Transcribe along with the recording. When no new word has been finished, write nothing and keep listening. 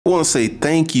want to say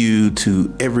thank you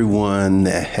to everyone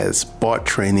that has bought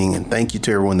training, and thank you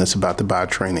to everyone that's about to buy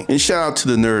training. And shout out to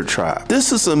the Nerd Tribe.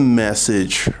 This is a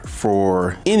message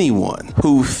for anyone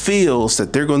who feels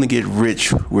that they're going to get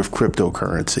rich with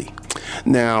cryptocurrency.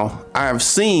 Now, I've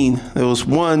seen there was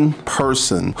one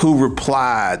person who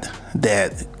replied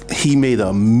that he made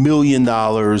 $1 million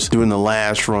during the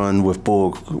last run with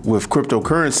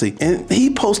cryptocurrency, and he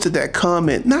posted that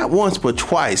comment not once but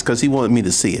twice because he wanted me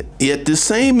to see it. Yet the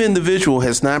same individual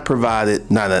has not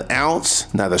provided not an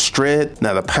ounce, not a shred,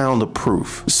 not a pound of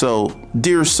proof. So,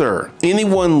 dear sir,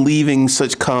 anyone leaving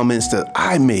such comments that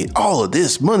I made all of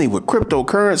this money with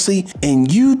cryptocurrency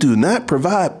and you do not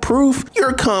provide proof,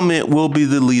 your comment will be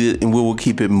deleted and we will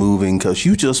keep it moving because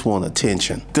you just want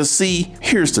attention. Because see,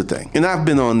 here's the thing, and I've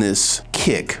been on this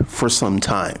kick for some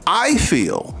time. I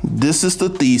feel this is the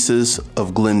thesis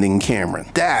of Glendon Cameron,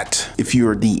 that if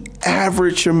you're the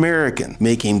average American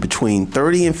making between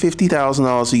 $30,000 and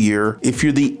 $50,000 a year, if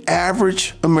you're the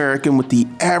average American with the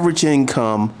average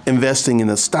income, investing in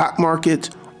the stock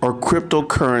market or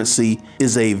cryptocurrency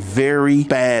is a very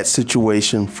bad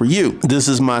situation for you. This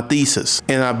is my thesis,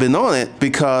 and I've been on it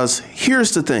because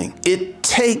here's the thing. It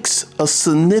takes a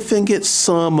significant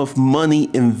sum of money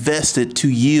invested to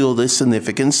yield a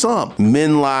significant sum.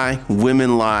 Men lie,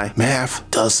 women lie, math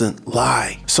doesn't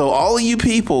lie. So all of you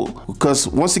people, because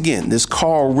once again, this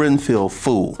Carl Renfield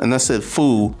fool, and I said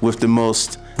fool with the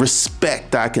most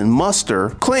respect I can muster,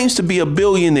 claims to be a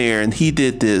billionaire, and he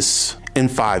did this in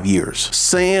 5 years.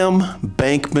 Sam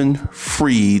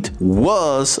Bankman-Fried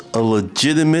was a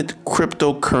legitimate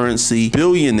cryptocurrency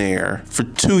billionaire for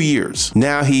 2 years.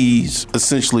 Now he's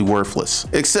essentially worthless,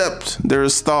 except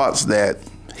there's thoughts that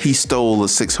he stole a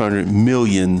 $600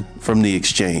 million from the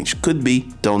exchange. Could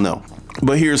be, don't know.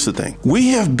 But here's the thing. We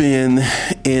have been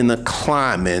in a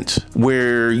climate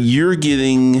where you're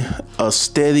getting a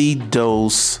steady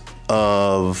dose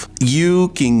of you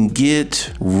can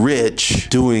get rich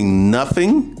doing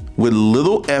nothing with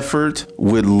little effort,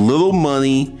 with little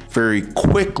money, very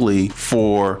quickly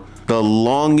for the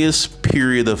longest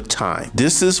period of time.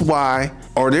 This is why,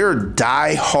 are there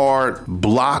die-hard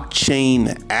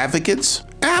blockchain advocates?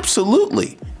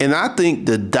 Absolutely. And I think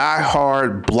the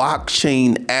die-hard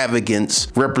blockchain advocates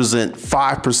represent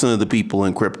 5% of the people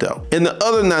in crypto. And the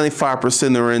other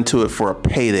 95% are into it for a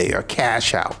payday or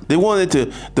cash out. They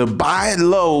wanted to buy it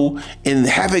low and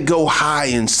have it go high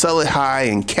and sell it high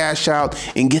and cash out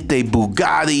and get their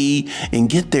Bugatti and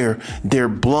get their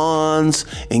blondes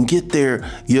and get their,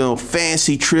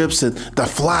 fancy trips and the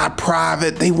fly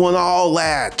private. They want all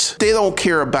that. They don't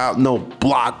care about no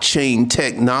blockchain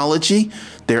technology.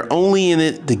 They're only in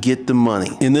it to get the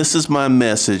money. And this is my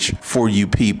message for you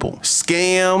people.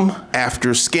 Scam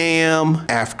after scam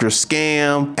after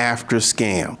scam after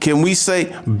scam. Can we say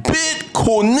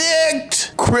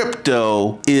BitConnect?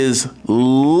 Crypto is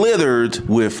littered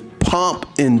with pump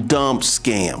and dump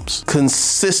scams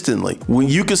consistently. When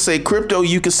you can say crypto,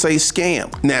 you can say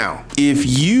scam. Now,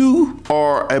 if you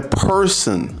are a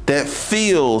person that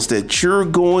feels that you're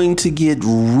going to get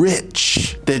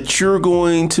rich, that you're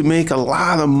going to make a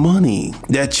lot of money,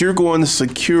 that you're going to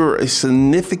secure a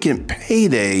significant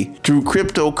payday through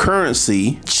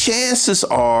cryptocurrency, chances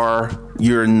are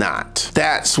you're not.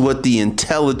 That's what the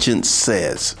intelligence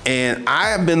says. And I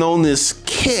have been on this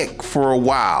kick for a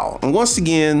while. And once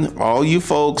again, all you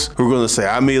folks who are going to say,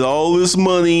 I made all this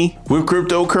money with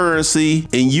cryptocurrency,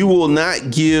 and you will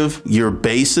not give your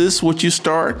basis what you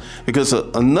start, because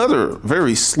another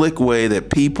very slick way that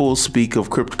people speak of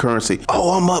cryptocurrency,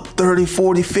 oh, I'm up 30,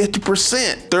 40, 50%.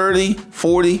 30,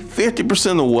 40,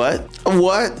 50% of what? Of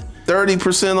what?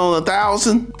 30% on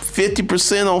 1,000,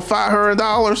 50% on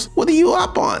 $500. What are you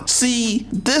up on? See,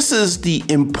 this is the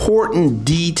important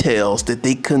details that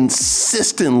they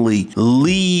consistently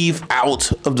leave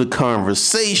out of the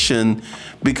conversation,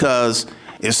 because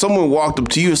if someone walked up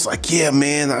to you, it's like, yeah,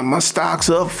 man, my stock's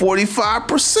up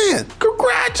 45%.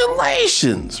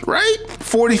 Congratulations, right?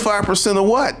 45% of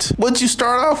what? What'd you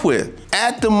start off with?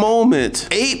 At the moment,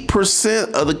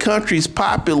 8% of the country's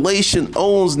population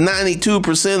owns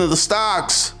 92% of the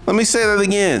stocks. Let me say that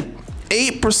again.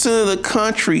 8% of the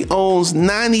country owns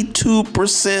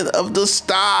 92% of the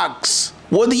stocks.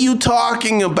 What are you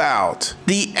talking about?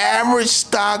 The The average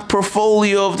stock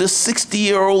portfolio of the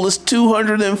 60-year-old is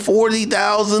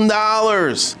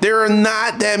 $240,000. There are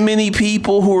not that many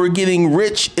people who are getting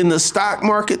rich in the stock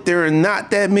market. There are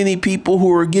not that many people who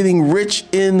are getting rich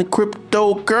in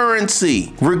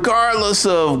cryptocurrency, regardless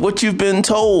of what you've been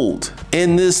told.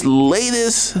 And this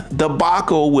latest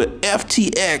debacle with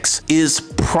FTX is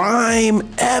prime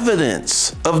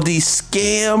evidence of the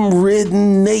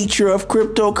scam-ridden nature of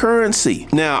cryptocurrency.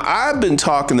 Now, I've been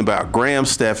talking about Graham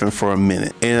Stephan for a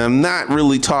minute, and I'm not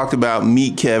really talking about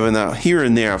Meet Kevin. Now, here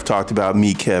and there, I've talked about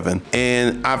Meet Kevin,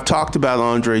 and I've talked about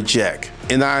Andre Jack.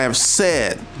 And I have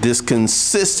said this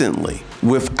consistently.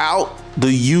 Without the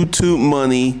YouTube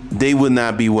money, they would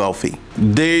not be wealthy.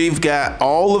 They've got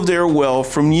all of their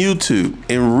wealth from YouTube.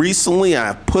 And recently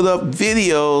I put up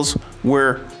videos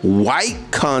where white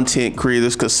content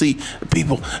creators could see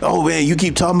people, oh man, you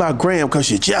keep talking about Graham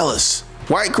because you're jealous.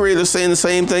 White creators saying the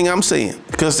same thing I'm saying,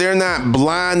 because they're not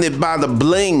blinded by the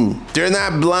bling. They're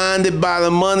not blinded by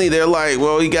the money. They're like,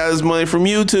 well, he got his money from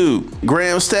YouTube.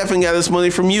 Graham Stephan got his money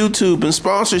from YouTube and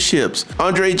sponsorships.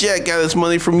 Andre Jack got his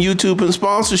money from YouTube and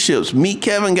sponsorships. Meet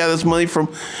Kevin got his money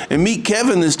from, and Meet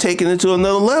Kevin is taking it to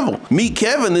another level. Meet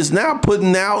Kevin is now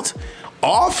putting out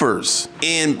offers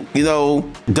and, you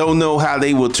know, don't know how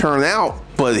they will turn out,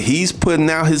 but he's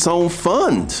putting out his own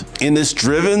fund, and it's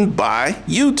driven by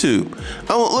YouTube.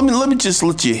 Oh, let me just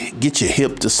let you get your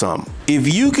hip to something.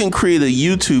 If you can create a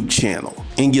YouTube channel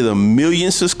and get 1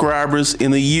 million subscribers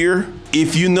in a year,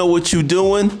 if you know what you're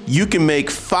doing, you can make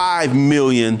 5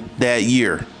 million that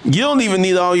year. You don't even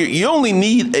need all you only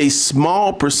need a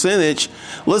small percentage.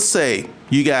 Let's say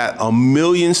you got 1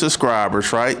 million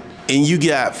subscribers, right? And you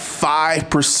got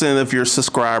 5% of your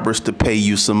subscribers to pay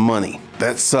you some money.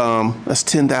 That's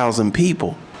 10,000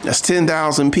 people. That's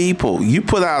 10,000 people. You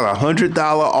put out a $100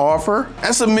 offer,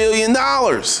 that's $1 million.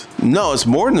 No, it's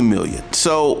more than 1 million.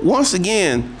 So once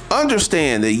again,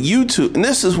 understand that YouTube, and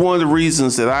this is one of the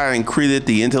reasons that I created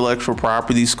the Intellectual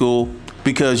Property School,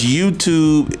 because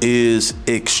YouTube is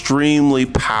extremely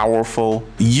powerful.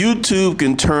 YouTube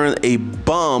can turn a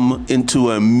bum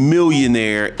into a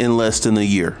millionaire in less than a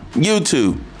year.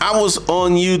 YouTube. I was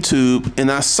on YouTube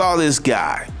and I saw this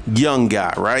guy, young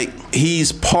guy, right?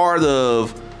 He's part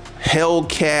of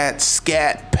Hellcat,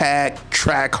 Scat Pack,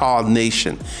 Track Hall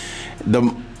Nation.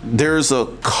 There's a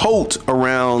cult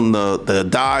around the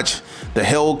Dodge, the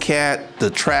Hellcat, the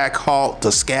Track Hall,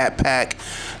 the Scat Pack.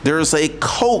 There's a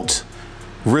cult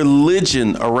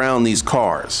religion around these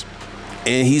cars,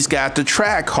 and he's got the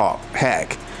track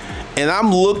hack, and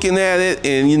I'm looking at it,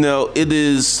 and you know, it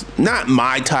is not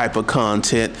my type of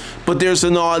content, but there's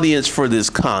an audience for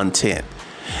this content.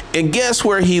 And guess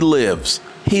where he lives?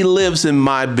 He lives in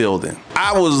my building.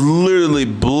 I was literally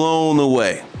blown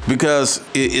away, because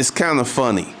it's kind of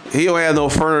funny. He don't have no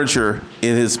furniture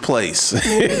in his place.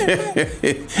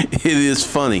 It is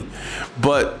funny.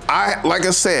 But like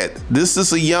I said, this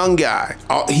is a young guy.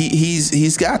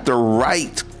 He's got the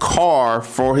right car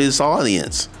for his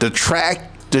audience. The Track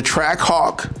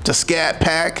Hawk, the Scat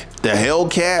Pack, the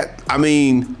Hellcat. I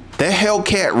mean, that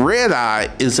Hellcat Red Eye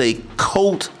is a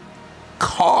cult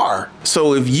car.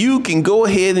 So if you can go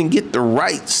ahead and get the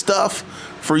right stuff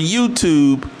for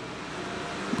YouTube,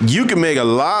 you can make a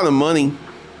lot of money.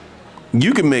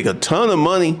 You can make a ton of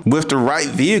money with the right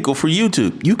vehicle for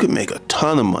YouTube. You can make a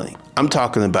ton of money. I'm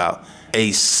talking about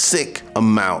a sick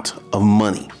amount of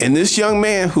money. And this young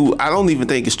man, who I don't even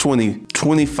think is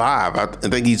 25, I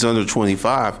think he's under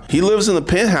 25. He lives in a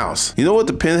penthouse. You know what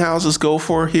the penthouses go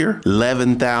for here?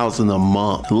 $11,000 a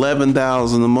month.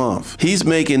 $11,000 a month. He's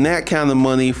making that kind of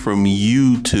money from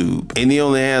YouTube, and he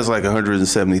only has like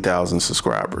 170,000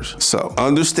 subscribers. So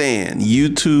understand,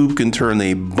 YouTube can turn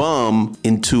a bum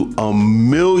into a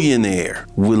millionaire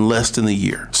in less than a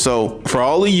year. So for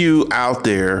all of you out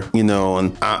there, you know,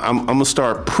 and I'm gonna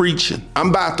start preaching. I'm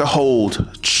about to hold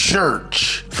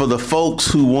church for the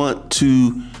folks who want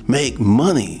to make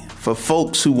money, for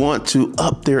folks who want to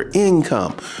up their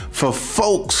income, for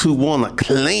folks who want to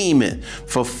claim it,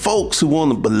 for folks who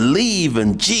want to believe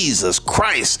in Jesus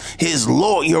Christ, his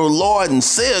Lord, your Lord and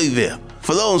Savior.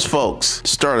 For those folks,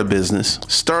 start a business.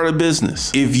 Start a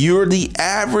business. If you're the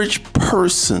average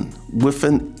person with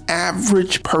an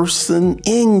average person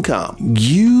income,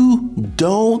 you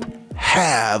don't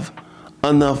have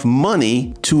enough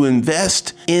money to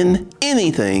invest in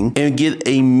anything and get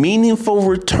a meaningful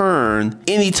return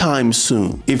anytime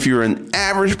soon. If you're an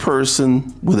average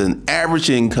person with an average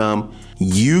income,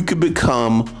 you could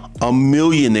become a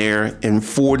millionaire in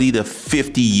 40 to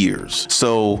 50 years.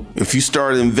 So if you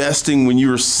start investing when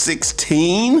you were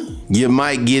 16, you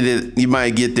might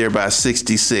get there by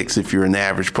 66 if you're an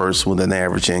average person with an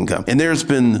average income. And there's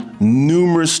been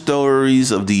numerous stories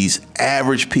of these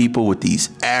average people with these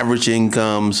average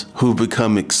incomes who've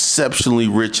become exceptionally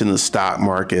rich in the stock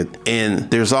market.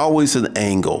 And there's always an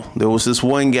angle. There was this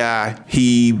one guy,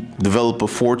 he developed a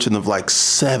fortune of like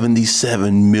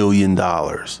 $77 million,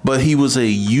 but he was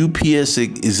a UPS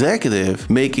executive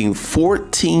making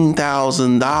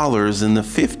 $14,000 in the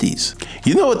 50s.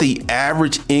 You know what the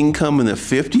average income in the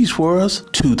 50s was?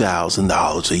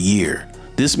 $2,000 a year.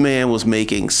 This man was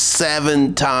making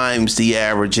 7 times the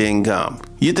average income.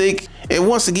 You think, and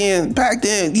once again, back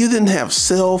then, you didn't have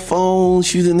cell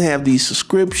phones, you didn't have these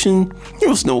subscriptions, there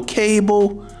was no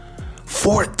cable.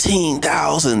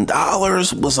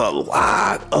 $14,000 was a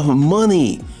lot of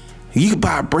money. You could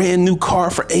buy a brand new car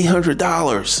for $800.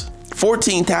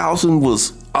 $14,000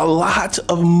 was a lot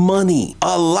of money,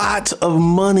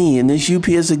 and this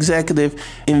UPS executive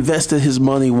invested his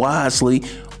money wisely.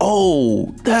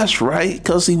 Oh, that's right,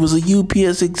 because he was a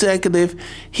UPS executive,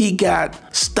 he got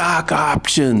stock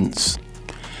options.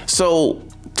 So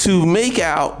to make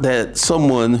out that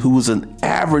someone who was an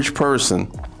average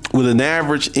person with an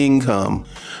average income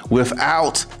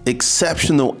without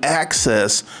exceptional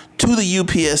access to the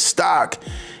UPS stock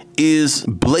is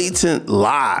blatant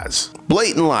lies.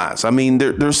 Blatant lies. I mean,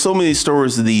 there's so many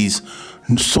stories of these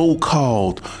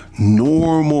so-called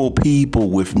normal people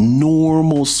with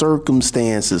normal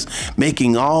circumstances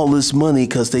making all this money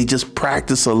because they just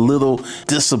practice a little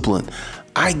discipline.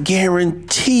 I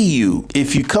guarantee you,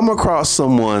 if you come across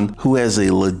someone who has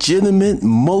a legitimate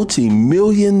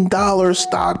multi-million-dollar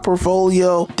stock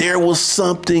portfolio, there was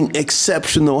something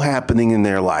exceptional happening in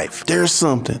their life. There's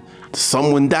something.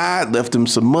 Someone died, left them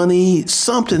some money,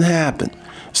 something happened.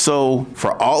 So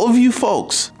for all of you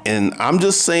folks, and I'm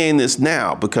just saying this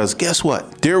now because guess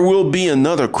what? There will be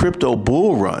another crypto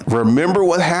bull run. Remember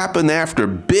what happened after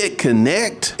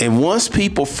BitConnect? And once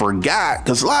people forgot,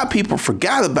 because a lot of people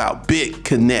forgot about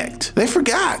BitConnect, they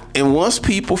forgot. And once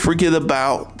people forget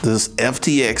about this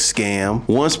FTX scam,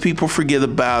 once people forget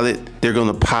about it, they're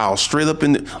gonna pile straight up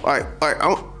in the,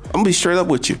 I'm gonna be straight up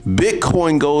with you.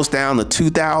 Bitcoin goes down to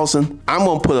 2,000. I'm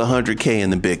gonna put 100K in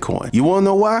the Bitcoin. You wanna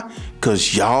know why?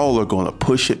 Because y'all are gonna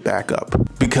push it back up.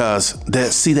 Because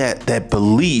that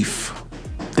belief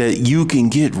that you can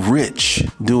get rich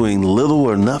doing little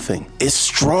or nothing, it's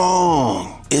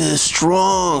strong. It is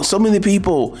strong. So many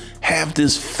people have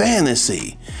this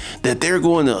fantasy that they're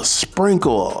going to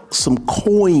sprinkle some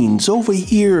coins over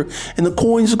here and the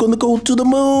coins are going to go to the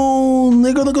moon.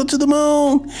 They're going to go to the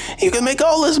moon. You can make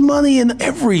all this money and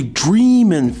every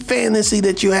dream and fantasy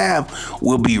that you have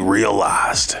will be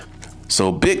realized.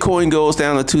 So Bitcoin goes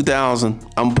down to 2,000.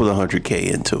 I'm going to put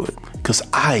 100K into it because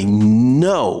I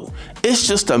know it's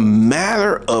just a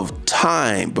matter of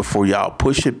time before y'all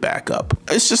push it back up.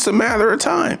 It's just a matter of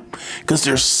time because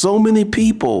there's so many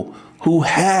people who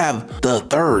have the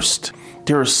thirst.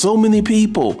 There are so many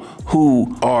people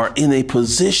who are in a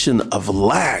position of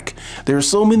lack. There are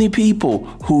so many people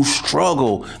who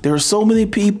struggle. There are so many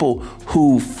people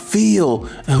who feel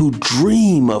and who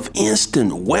dream of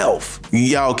instant wealth.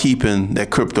 Y'all keeping that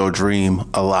crypto dream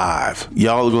alive.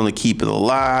 Y'all are going to keep it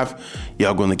alive.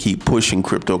 Y'all going to keep pushing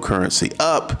cryptocurrency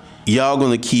up. Y'all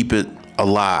going to keep it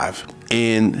alive.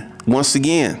 And once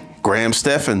again, Graham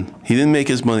Stephan, he didn't make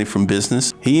his money from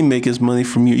business. He didn't make his money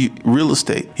from real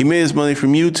estate. He made his money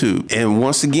from YouTube. And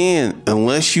once again,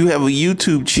 unless you have a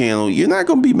YouTube channel, you're not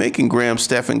going to be making Graham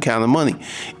Stephan kind of money.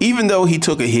 Even though he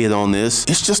took a hit on this,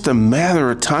 it's just a matter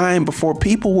of time before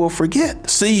people will forget.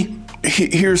 See,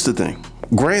 here's the thing.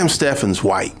 Graham Stephan's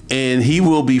white and he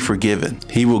will be forgiven.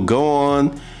 He will go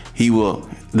on.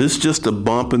 This is just a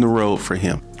bump in the road for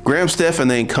him. Graham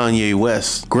Stephan ain't Kanye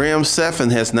West. Graham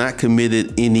Stephan has not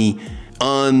committed any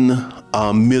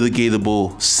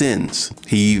unmitigatable sins.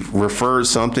 He referred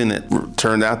something that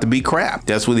turned out to be crap.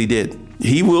 That's what he did.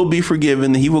 He will be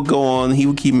forgiven. He will go on. He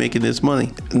will keep making this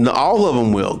money. All of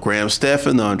them will. Graham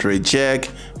Stephan, Andre Jack,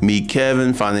 me,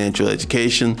 Kevin, financial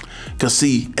education. Because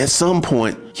see, at some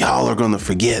point, y'all are going to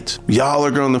forget. Y'all are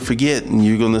going to forget and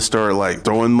you're going to start like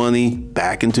throwing money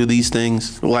back into these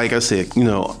things. Like I said,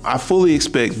 I fully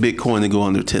expect Bitcoin to go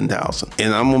under 10,000.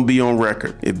 And I'm going to be on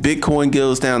record. If Bitcoin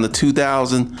goes down to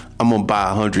 2,000, I'm going to buy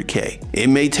 100K. It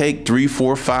may take 3,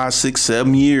 4, 5, 6,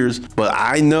 7 years, but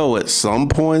I know at some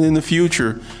point in the future,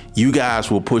 you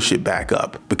guys will push it back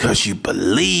up because you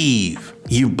believe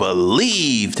You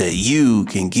believe that you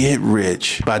can get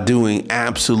rich by doing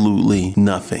absolutely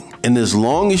nothing. And as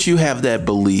long as you have that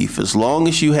belief, as long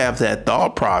as you have that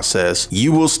thought process,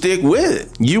 you will stick with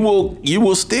it. You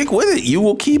will stick with it. You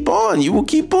will keep on. You will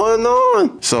keep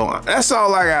on. So that's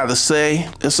all I got to say.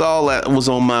 That's all that was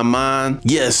on my mind.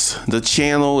 Yes, the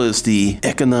channel is the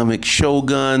Economic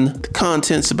Shogun. The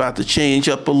content's about to change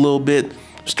up a little bit.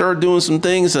 Start doing some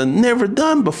things I've never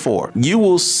done before. You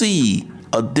will see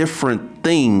a different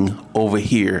thing over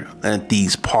here at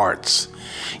these parts.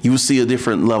 You will see a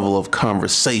different level of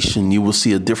conversation. You will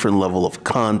see a different level of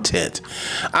content.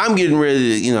 I'm getting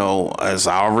ready to, as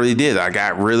I already did, I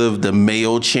got rid of the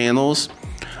male channels.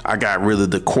 I got rid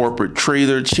of the corporate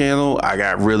trader channel. I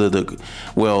got rid of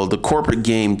the corporate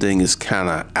game thing is kind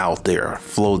of out there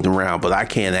floating around, but I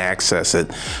can't access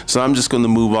it. So I'm just going to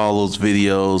move all those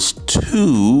videos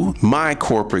to my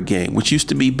corporate game, which used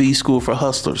to be B School for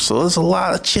Hustlers. So there's a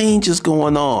lot of changes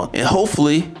going on, and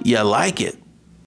hopefully you like it.